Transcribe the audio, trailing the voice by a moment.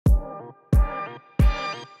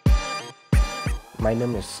My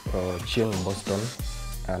name is Ochieng Bostone,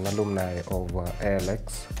 an alumni of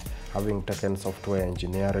ALX, having taken software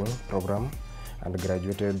engineering program and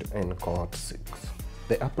graduated in cohort 6.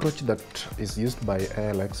 The approach that is used by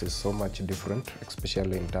ALX is so much different,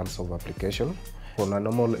 especially in terms of application. On a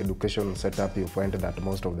normal education setup, you find that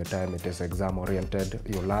most of the time it is exam oriented.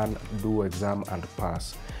 You learn, do exam and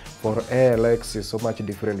pass. For ALX is so much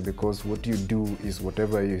different because what you do is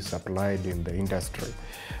whatever is applied in the industry.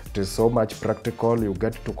 It is so much practical, you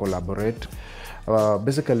get to collaborate.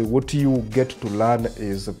 Basically what you get to learn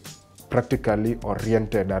is practically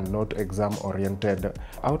oriented and not exam oriented.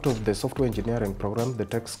 Out of the software engineering program, the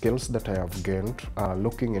tech skills that I have gained are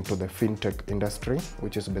looking into the fintech industry,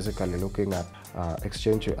 which is basically looking at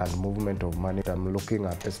exchange and movement of money. I'm looking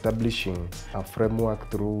at establishing a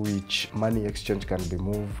framework through which money exchange can be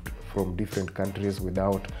moved from different countries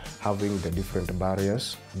without having the different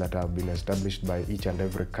barriers that have been established by each and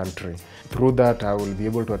every country. Through that, I will be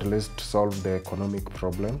able to at least solve the economic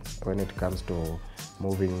problem when it comes to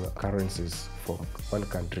moving currencies from one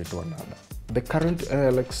country to another. The current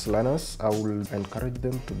ALX learners, I will encourage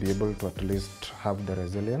them to be able to at least have the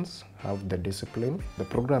resilience, have the discipline. The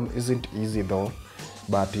program isn't easy though,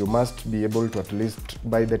 but you must be able to at least,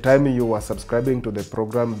 by the time you are subscribing to the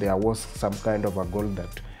program, there was some kind of a goal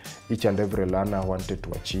that each and every learner wanted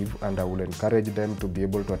to achieve, and I will encourage them to be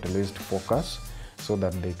able to at least focus so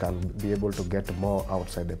that they can be able to get more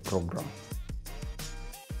outside the program.